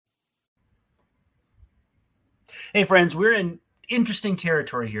Hey, friends, we're in interesting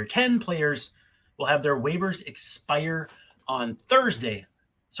territory here. 10 players will have their waivers expire on Thursday.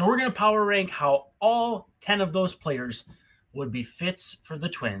 So we're going to power rank how all 10 of those players would be fits for the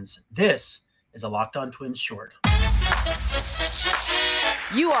Twins. This is a Locked On Twins short.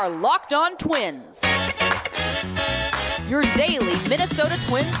 You are Locked On Twins, your daily Minnesota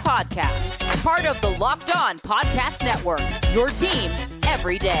Twins podcast, part of the Locked On Podcast Network, your team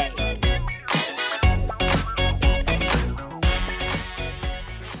every day.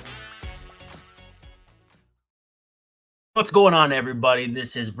 What's going on, everybody?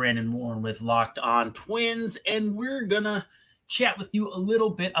 This is Brandon Warren with Locked On Twins, and we're going to chat with you a little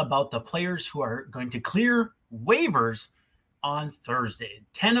bit about the players who are going to clear waivers on Thursday.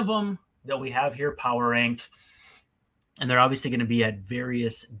 10 of them that we have here power ranked, and they're obviously going to be at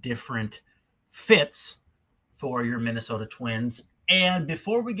various different fits for your Minnesota Twins. And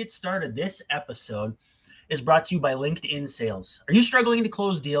before we get started, this episode is brought to you by LinkedIn Sales. Are you struggling to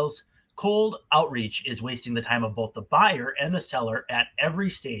close deals? Cold outreach is wasting the time of both the buyer and the seller at every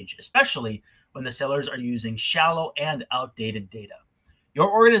stage, especially when the sellers are using shallow and outdated data.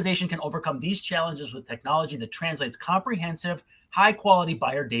 Your organization can overcome these challenges with technology that translates comprehensive, high-quality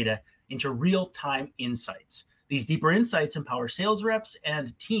buyer data into real-time insights. These deeper insights empower sales reps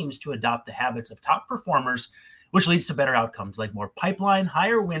and teams to adopt the habits of top performers, which leads to better outcomes like more pipeline,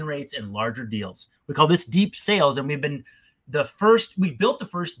 higher win rates, and larger deals. We call this deep sales, and we've built the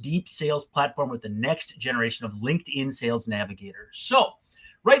first deep sales platform with the next generation of LinkedIn Sales Navigator. So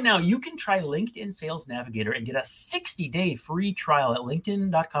right now you can try LinkedIn Sales Navigator and get a 60-day free trial at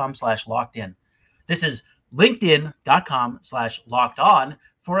linkedin.com/lockedin. This is linkedin.com/lockedon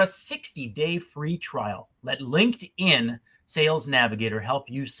for a 60-day free trial. Let LinkedIn Sales Navigator help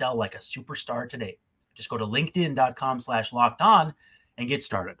you sell like a superstar today. Just go to linkedin.com/lockedon and get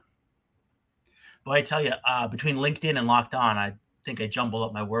started. But I tell you, between LinkedIn and Locked On, I think I jumbled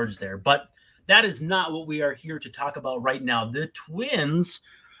up my words there. But that is not what we are here to talk about right now. The Twins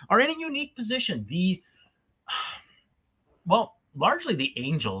are in a unique position. Largely the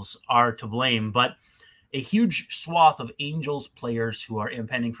Angels are to blame, but a huge swath of Angels players who are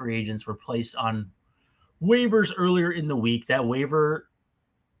impending free agents were placed on waivers earlier in the week. That waiver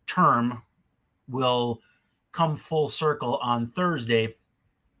term will come full circle on Thursday.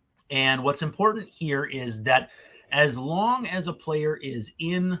 And what's important here is that as long as a player is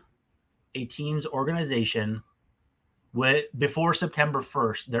in a team's organization before September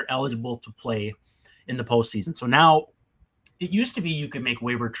 1st, they're eligible to play in the postseason. So now it used to be you could make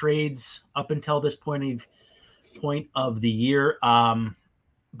waiver trades up until this point of the year. But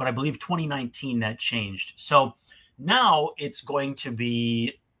I believe 2019 that changed. So now it's going to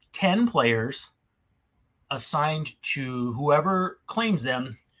be 10 players assigned to whoever claims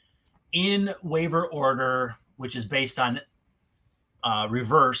them in waiver order, which is based on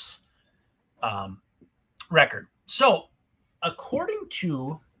reverse record. So according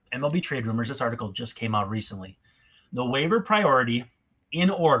to MLB Trade Rumors, this article just came out recently, the waiver priority in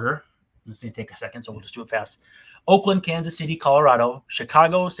order, let's take a second, so we'll just do it fast. Oakland, Kansas City, Colorado,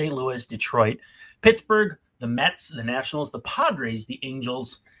 Chicago, St. Louis, Detroit, Pittsburgh, the Mets, the Nationals, the Padres, the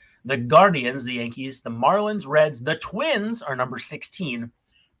Angels, the Guardians, the Yankees, the Marlins, Reds, the Twins are number 16,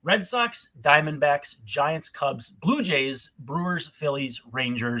 Red Sox, Diamondbacks, Giants, Cubs, Blue Jays, Brewers, Phillies,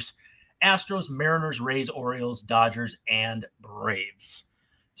 Rangers, Astros, Mariners, Rays, Orioles, Dodgers, and Braves.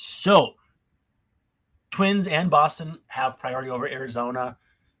 So, Twins and Boston have priority over Arizona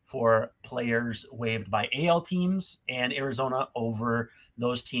for players waived by AL teams, and Arizona over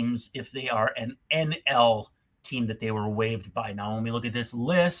those teams if they are an NL team that they were waived by. Now, when we look at this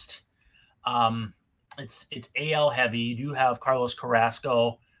list, it's AL heavy. You do have Carlos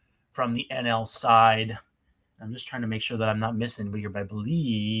Carrasco from the NL side. I'm just trying to make sure that I'm not missing anybody here, but I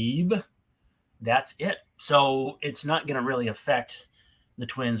believe that's it. So it's not going to really affect the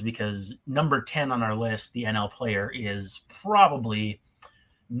Twins because number 10 on our list, the NL player, is probably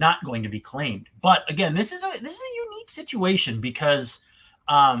not going to be claimed. But again, this is a unique situation because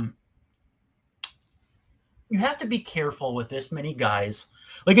you have to be careful with this many guys.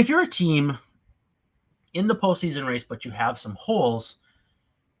 Like if you're a team in the postseason race, but you have some holes,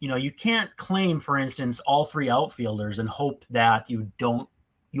 you can't claim, for instance, all three outfielders and hope that you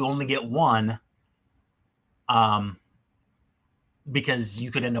only get one, because you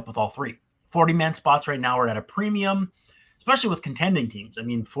could end up with all three. 40-man spots right now are at a premium, especially with contending teams. I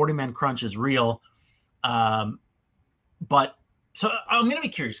mean, 40-man crunch is real. But so I'm going to be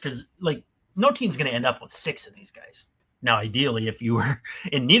curious because no team's going to end up with 6 of these guys. Now, ideally, if you were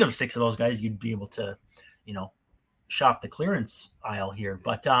in need of 6 of those guys, you'd be able to, shop the clearance aisle here.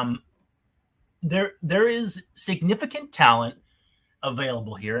 But there is significant talent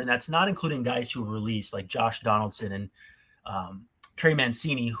available here, and that's not including guys who were released like Josh Donaldson and Trey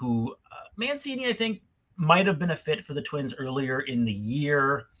Mancini, who Mancini, I think, might have been a fit for the Twins earlier in the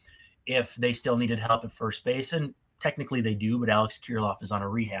year if they still needed help at first base, and technically they do, but Alex Kirilloff is on a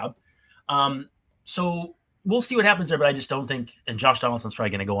rehab. So we'll see what happens there, but I just don't think, and Josh Donaldson's probably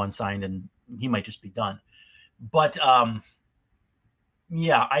going to go unsigned, and he might just be done. But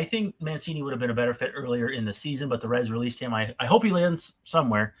yeah, I think Mancini would have been a better fit earlier in the season, but the Reds released him. I hope he lands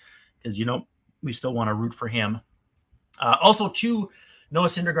somewhere because, we still want to root for him. Also, Noah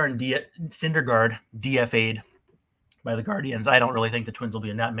Syndergaard DFA'd by the Guardians. I don't really think the Twins will be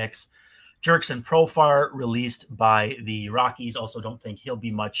in that mix. Jurickson Profar released by the Rockies. Also don't think he'll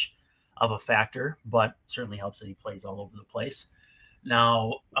be much of a factor, but certainly helps that he plays all over the place.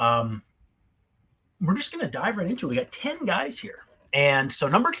 Now, we're just going to dive right into it. We got 10 guys here. And so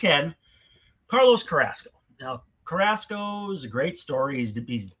number 10, Carlos Carrasco. Now, Carrasco's a great story. He's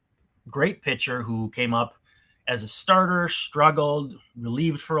a great pitcher who came up as a starter, struggled,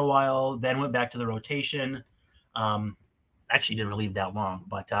 relieved for a while, then went back to the rotation. Actually didn't relieve that long.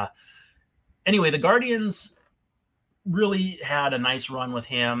 But anyway, the Guardians really had a nice run with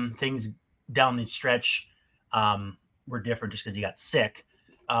him. Things down the stretch were different just because he got sick.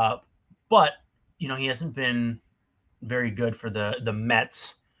 But, he hasn't been very good for the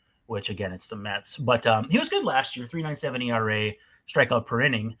Mets, which, again, it's the Mets. But he was good last year, 3.97 ERA, strikeout per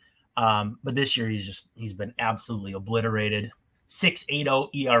inning. But this year he's been absolutely obliterated. 6.80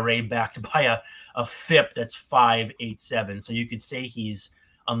 ERA backed by a FIP that's 5.87. So you could say he's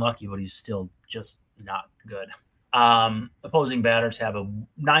unlucky, but he's still just not good. Opposing batters have a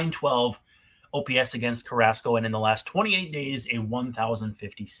 912 OPS against Carrasco, and in the last 28 days, a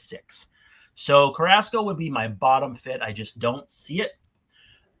 1,056. So Carrasco would be my bottom fit. I just don't see it.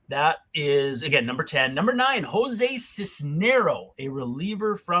 That is, again, number 10. Number 9, Jose Cisnero, a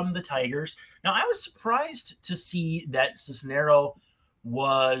reliever from the Tigers. Now, I was surprised to see that Cisnero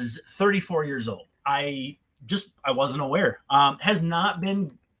was 34 years old. I wasn't aware. Has not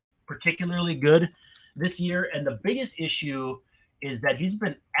been particularly good this year, and the biggest issue is that he's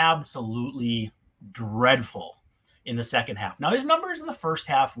been absolutely dreadful in the second half. Now, his numbers in the first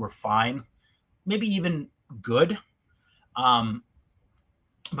half were fine, maybe even good.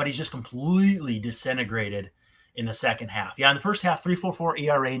 But he's just completely disintegrated in the second half. Yeah, in the first half, 3.44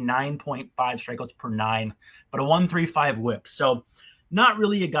 ERA, 9.5 strikeouts per 9, but a 1.35 whip. So not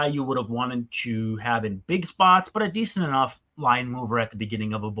really a guy you would have wanted to have in big spots, but a decent enough line mover at the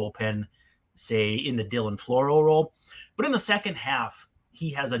beginning of a bullpen, say in the Dylan Floro role. But in the second half,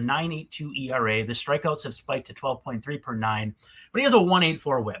 he has a 9.82 ERA. The strikeouts have spiked to 12.3 per 9, but he has a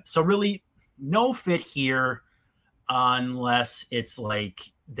 1.84 whip. So really no fit here unless it's like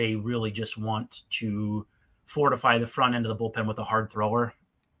they really just want to fortify the front end of the bullpen with a hard thrower.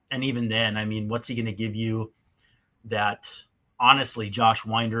 And even then, I mean, what's he going to give you that, honestly, Josh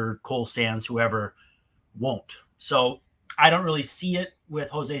Winder, Cole Sands, whoever, won't? So I don't really see it with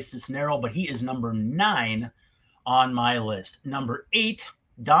Jose Cisnero, but he is number 9 on my list. Number 8,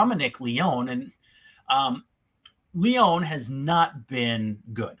 Dominic Leone. And Leone has not been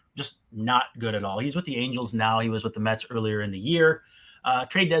good, just not good at all. He's with the Angels now. He was with the Mets earlier in the year.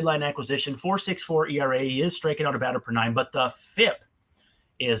 Trade deadline acquisition, 4.64 ERA. He is striking out a batter per 9, but the FIP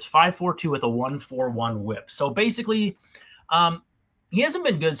is 5.42 with a 1.41 whip. So basically, he hasn't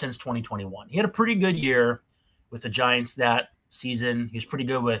been good since 2021. He had a pretty good year with the Giants that season. He was pretty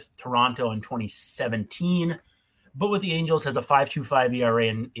good with Toronto in 2017. But with the Angels, has a 5.25 ERA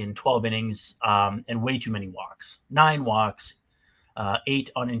in 12 innings and way too many walks. 9 walks, 8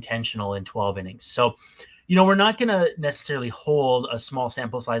 unintentional in 12 innings. So, we're not going to necessarily hold a small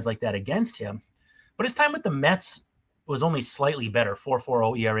sample size like that against him. But his time with the Mets was only slightly better.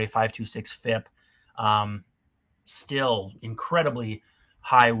 4.40 ERA, 5.26 FIP. Still incredibly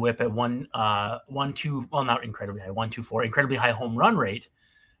high whip at 1.2. Well, not incredibly high, 1.24. Incredibly high home run rate.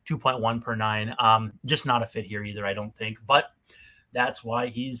 2.1 per 9. Just not a fit here either, I don't think. But that's why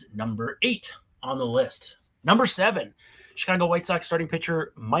he's number 8 on the list. Number 7, Chicago White Sox starting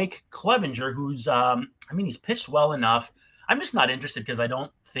pitcher Mike Clevinger, who's, he's pitched well enough. I'm just not interested because I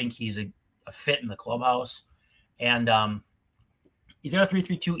don't think he's a fit in the clubhouse. And he's got a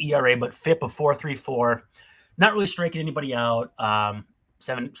 3.32 ERA, but FIP of 4.34. Not really striking anybody out.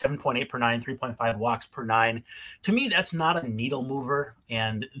 7.8 per 9, 3.5 walks per 9. To me, that's not a needle mover,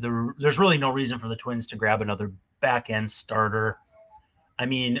 and there's really no reason for the Twins to grab another back-end starter.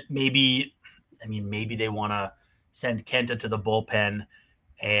 Maybe they want to send Kenta to the bullpen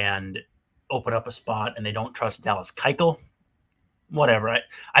and open up a spot, and they don't trust Dallas Keuchel. whatever.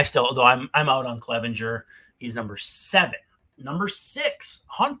 I still, though I'm out on Clevenger. He's number 7. Number 6,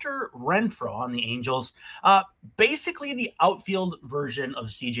 Hunter Renfroe on the Angels. Basically the outfield version of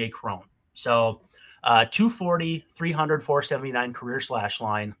CJ Cron. So 240, 300, 479 career slash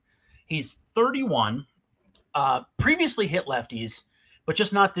line. He's 31. Previously hit lefties, but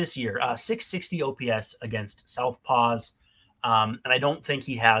just not this year. 660 OPS against southpaws. And I don't think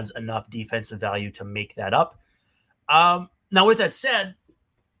he has enough defensive value to make that up. Now, with that said,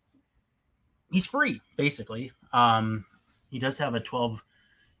 he's free, basically. He does have it's a $12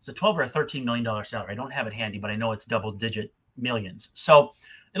 or a $13 million salary. I don't have it handy, but I know it's double-digit millions. So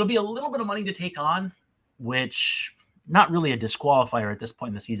it'll be a little bit of money to take on, which not really a disqualifier at this point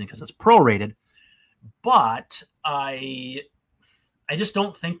in the season because it's prorated. But I just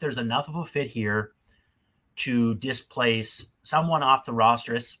don't think there's enough of a fit here to displace someone off the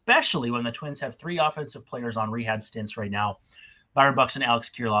roster, especially when the Twins have 3 offensive players on rehab stints right now: Byron Buxton, Alex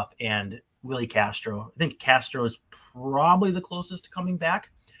Kirilloff, and Willie Castro. I think Castro is probably the closest to coming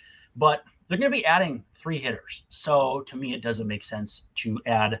back, but they're going to be adding 3 hitters. So to me, it doesn't make sense to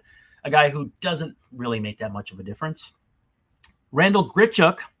add a guy who doesn't really make that much of a difference. Randall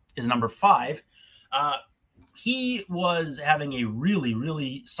Grichuk is number 5. He was having a really,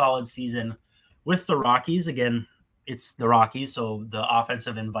 really solid season with the Rockies. Again, it's the Rockies, so the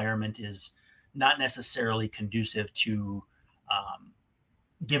offensive environment is not necessarily conducive to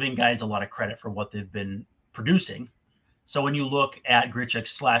giving guys a lot of credit for what they've been producing. So when you look at Grichuk's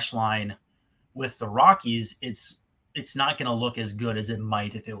slash line with the Rockies, it's not going to look as good as it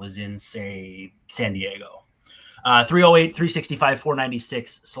might if it was in, say, San Diego. 308, 365,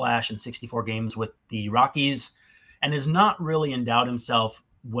 496 slash in 64 games with the Rockies, and has not really endeared himself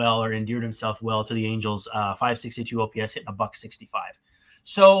well to the Angels. 562 OPS, hitting a $165.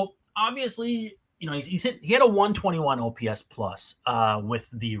 So obviously, he had a 121 OPS plus with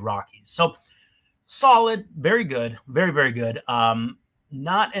the Rockies. So solid, very good, very, very good.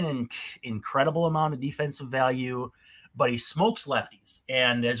 Not an incredible amount of defensive value, but he smokes lefties.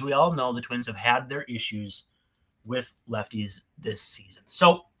 And as we all know, the Twins have had their issues with lefties this season.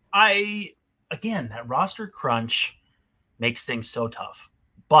 So that roster crunch makes things so tough,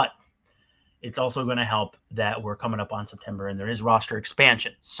 but it's also going to help that we're coming up on September and there is roster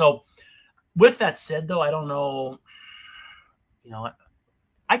expansion. So with that said, though, I don't know,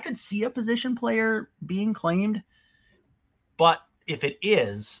 I could see a position player being claimed, but if it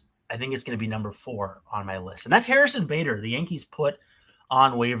is, I think it's going to be number 4 on my list. And that's Harrison Bader. The Yankees put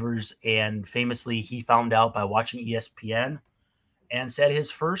on waivers, and famously he found out by watching ESPN and said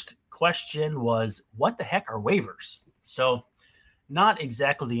his first question was, what the heck are waivers? So not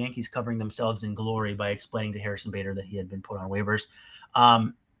exactly the Yankees covering themselves in glory by explaining to Harrison Bader that he had been put on waivers.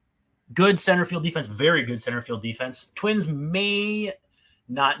 Good center field defense, very good center field defense. Twins may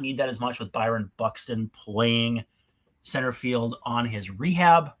not need that as much with Byron Buxton playing center field on his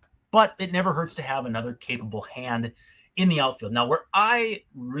rehab, but it never hurts to have another capable hand in the outfield. Now, where I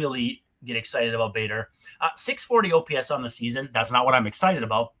really get excited about Bader, 640 OPS on the season. That's not what I'm excited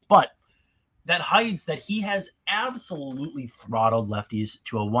about, but that hides that he has absolutely throttled lefties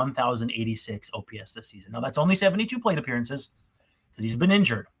to a 1,086 OPS this season. Now, that's only 72 plate appearances because he's been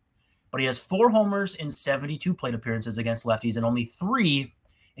injured, but he has 4 homers in 72 plate appearances against lefties and only 3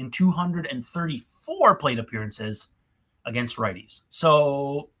 in 234 plate appearances against righties.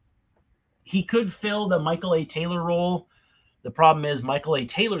 So he could fill the Michael A. Taylor role. The problem is Michael A.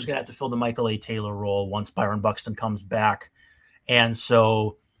 Taylor's going to have to fill the Michael A. Taylor role once Byron Buxton comes back. And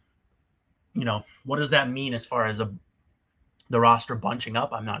so, what does that mean as far as the roster bunching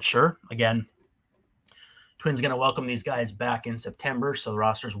up? I'm not sure. Again, Twins going to welcome these guys back in September, so the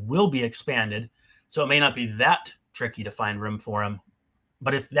rosters will be expanded. So it may not be that tricky to find room for him.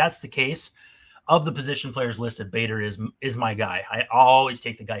 But if that's the case, of the position players listed, Bader is my guy. I always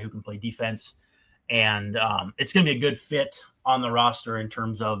take the guy who can play defense, and it's going to be a good fit on the roster in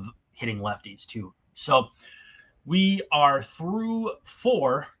terms of hitting lefties too. So we are through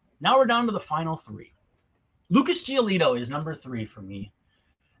 4. Now we're down to the final 3. Lucas Giolito is number 3 for me.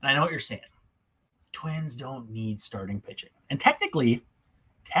 And I know what you're saying. Twins don't need starting pitching. And technically,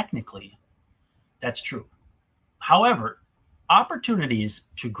 that's true. However, opportunities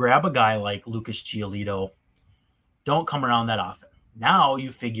to grab a guy like Lucas Giolito don't come around that often. Now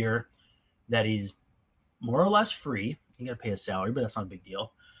you figure that he's more or less free. You got to pay a salary, but that's not a big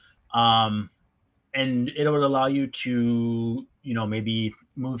deal. And it would allow you to, maybe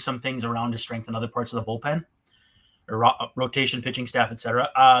move some things around to strengthen other parts of the bullpen or rotation, pitching staff, etc.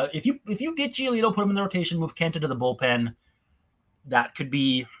 If you get Giolito, put him in the rotation, move Kent into the bullpen, that could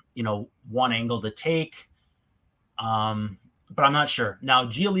be, one angle to take. but I'm not sure. Now,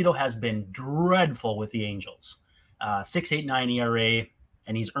 Giolito has been dreadful with the Angels. 6.89 ERA,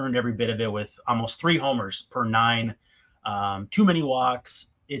 and he's earned every bit of it with almost 3 homers per 9. Too many walks.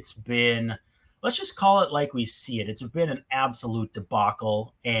 It's been, let's just call it like we see it. It's been an absolute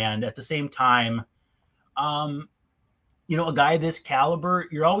debacle. And at the same time, a guy this caliber,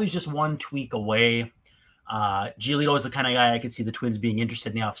 you're always just one tweak away. Giolito is the kind of guy I could see the Twins being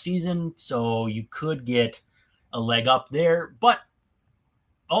interested in the offseason, so you could get a leg up there. But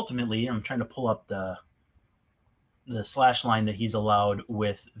ultimately, I'm trying to pull up the slash line that he's allowed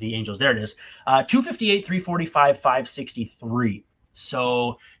with the Angels. There it is. 258, 345, 563.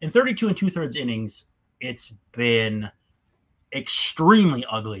 So in 32 and 2/3 innings, it's been extremely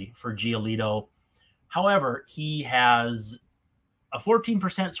ugly for Giolito. However, he has a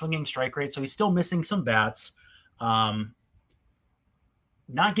 14% swinging strike rate, so he's still missing some bats. Not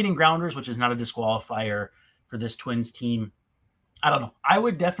getting grounders, which is not a disqualifier for this Twins team. I don't know. I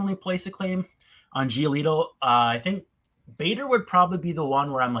would definitely place a claim on Giolito. I think Bader would probably be the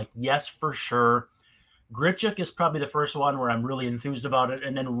one where I'm like, yes, for sure. Grichuk is probably the first one where I'm really enthused about it.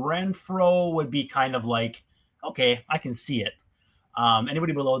 And then Renfroe would be kind of like, okay, I can see it.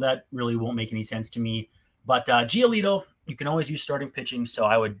 Anybody below that really won't make any sense to me. But Giolito, you can always use starting pitching, so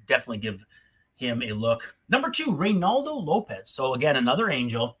I would definitely give him a look. Number 2, Reynaldo Lopez. So again, another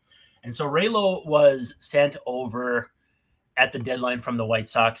Angel. And so Raylo was sent over at the deadline from the White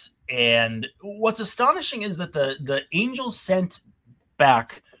Sox. And what's astonishing is that the Angels sent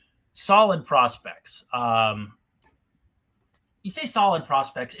back solid prospects. You say solid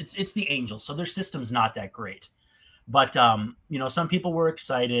prospects, it's the Angels, so their system's not that great. But, some people were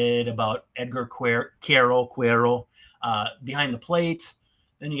excited about Edgar Cuero behind the plate.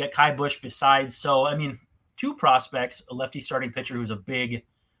 Then you get Kai Busch besides. So, 2 prospects, a lefty starting pitcher who's a big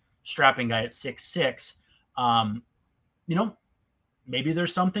strapping guy at 6'6". Maybe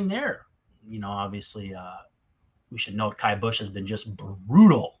there's something there. Obviously, we should note Kai Busch has been just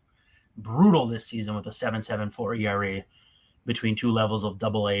brutal this season with a 7.74 ERA between 2 levels of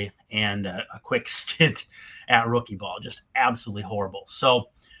AA and a quick stint at rookie ball. Just absolutely horrible. So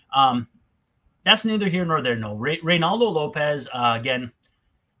that's neither here nor there. No, Reynaldo Lopez, again,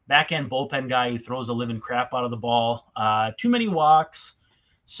 back-end bullpen guy who throws the living crap out of the ball. Too many walks,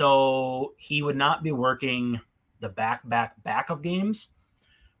 so he would not be working the back of games.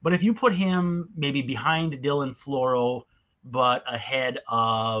 But if you put him maybe behind Dylan Floro, but ahead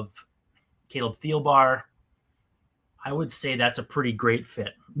of Caleb Thielbar, I would say that's a pretty great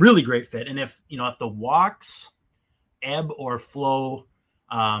fit, really great fit. And if the walks ebb or flow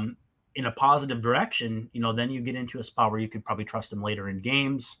in a positive direction, then you get into a spot where you could probably trust him later in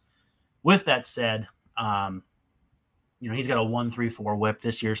games. With that said, he's got a 1.34 whip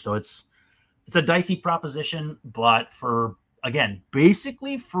this year, so it's a dicey proposition. But for, again,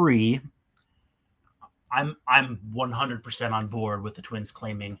 basically free, I'm 100% on board with the Twins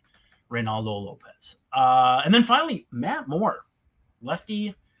claiming Reynaldo Lopez. And then finally, Matt Moore,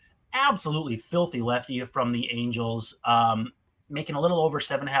 lefty, absolutely filthy lefty from the Angels, making a little over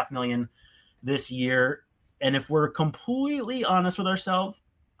 $7.5 million this year. And if we're completely honest with ourselves,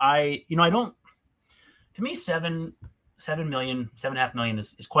 to me, $7.5 million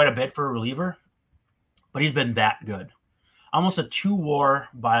is quite a bit for a reliever, but he's been that good. Almost a 2 WAR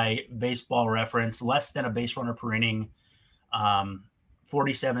by Baseball Reference, less than a base runner per inning,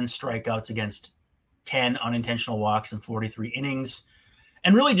 47 strikeouts against 10 unintentional walks in 43 innings,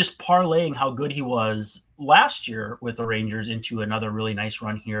 and really just parlaying how good he was last year with the Rangers into another really nice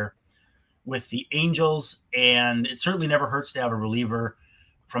run here with the Angels. And it certainly never hurts to have a reliever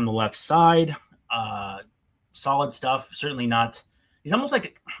from the left side. Solid stuff. Certainly not. He's almost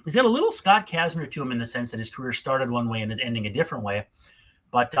like he's got a little Scott Kazmir to him in the sense that his career started one way and is ending a different way,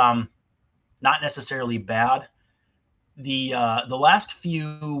 but not necessarily bad. The last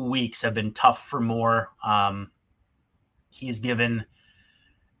few weeks have been tough for Moore. He's given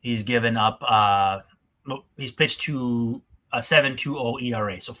up. He's pitched to a 7.20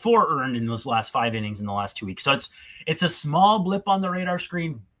 ERA, so 4 earned in those last 5 innings in the last 2 weeks. So it's a small blip on the radar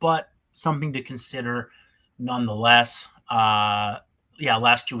screen, but something to consider nonetheless.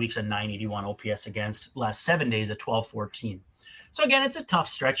 Last 2 weeks a 981 OPS against, last 7 days a 1214. So again, it's a tough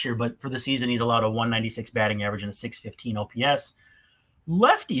stretch here, but for the season, he's allowed a 196 batting average and a 615 OPS.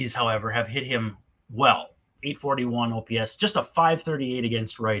 Lefties, however, have hit him well. 841 OPS, just a 538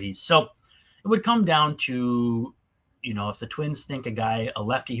 against righties. So it would come down to, if the Twins think a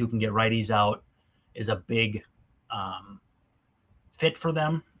lefty who can get righties out is a big fit for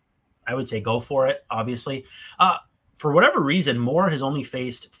them, I would say go for it, obviously. For whatever reason, Moore has only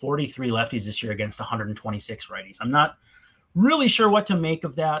faced 43 lefties this year against 126 righties. I'm not really sure what to make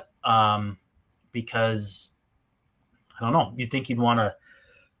of that because I don't know. You'd think you'd want a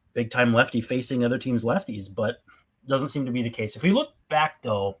big-time lefty facing other teams' lefties, but doesn't seem to be the case. If we look back,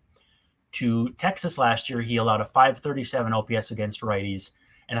 though, to Texas last year, he allowed a 537 OPS against righties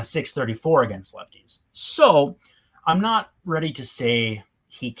and a 634 against lefties. So I'm not ready to say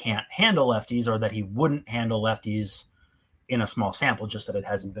he can't handle lefties or that he wouldn't handle lefties in a small sample, just that it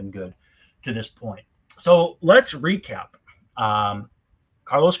hasn't been good to this point. So let's recap.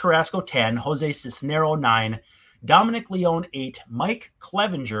 Carlos Carrasco, 10, Jose Cisnero, 9, Dominic Leone, 8, Mike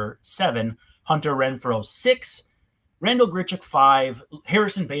Clevenger, 7, Hunter Renfroe, 6, Randall Grichuk, 5,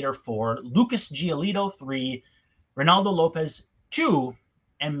 Harrison Bader, 4, Lucas Giolito, 3, Ronaldo Lopez, 2,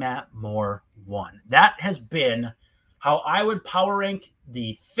 and Matt Moore, 1. That has been how I would power rank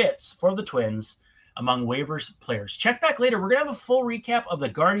the fits for the Twins among waivers players. Check back later. We're going to have a full recap of the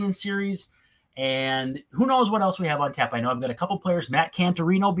Guardian series, and who knows what else we have on tap. I know I've got a couple players, Matt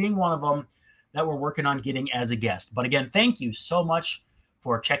Cantorino being one of them, that we're working on getting as a guest. But again, thank you so much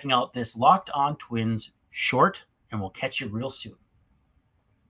for checking out this Locked On Twins short, and we'll catch you real soon.